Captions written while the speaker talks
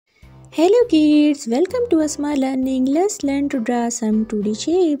Hello kids, welcome to Asma Learning. Let's learn to draw some 2D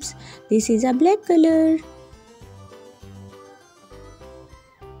shapes. This is a black color.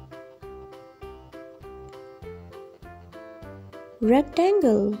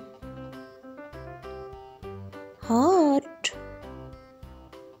 Rectangle, heart,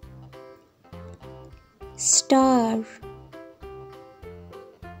 star,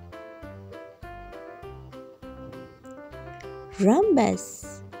 rhombus,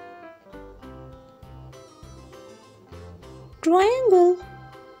 triangle,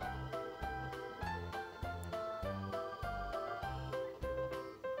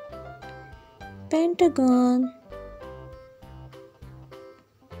 pentagon,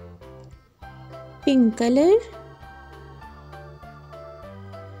 pink color,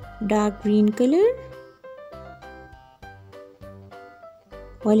 dark green color,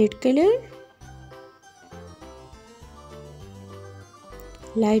 violet color,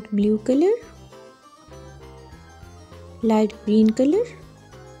 light blue color, light green color,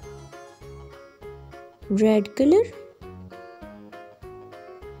 red color,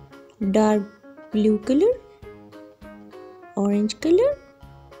 dark blue color, orange color,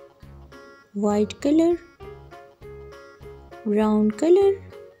 white color, brown color,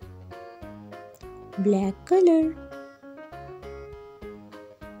 black color,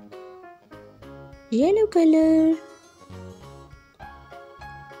 yellow color,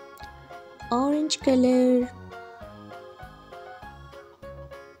 orange color.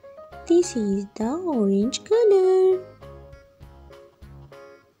 This is the orange color.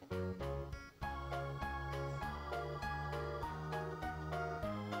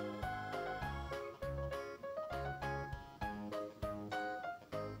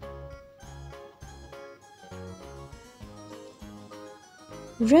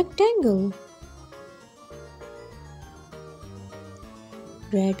 Rectangle,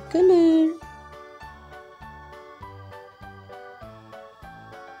 red color,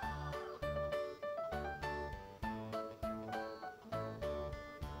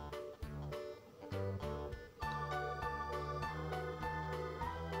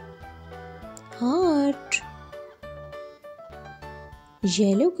 heart,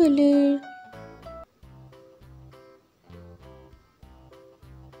 yellow color,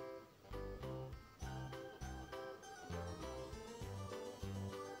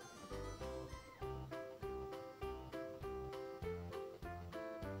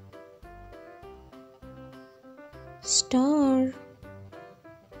 star,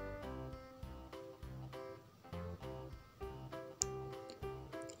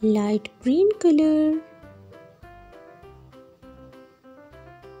 light green color,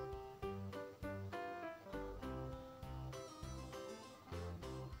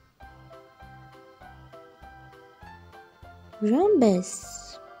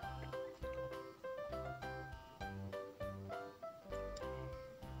 rhombus,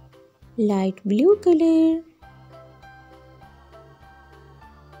 light blue color,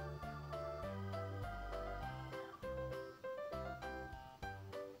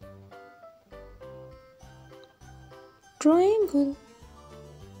 triangle,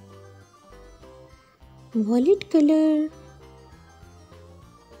 violet color,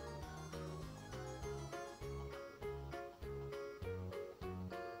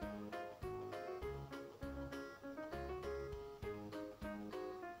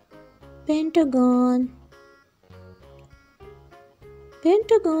 pentagon,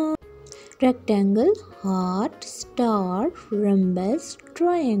 rectangle, heart, star, rhombus,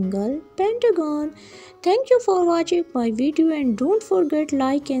 triangle, pentagon. Thank you for watching my video and don't forget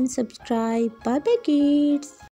like and subscribe. Bye bye kids.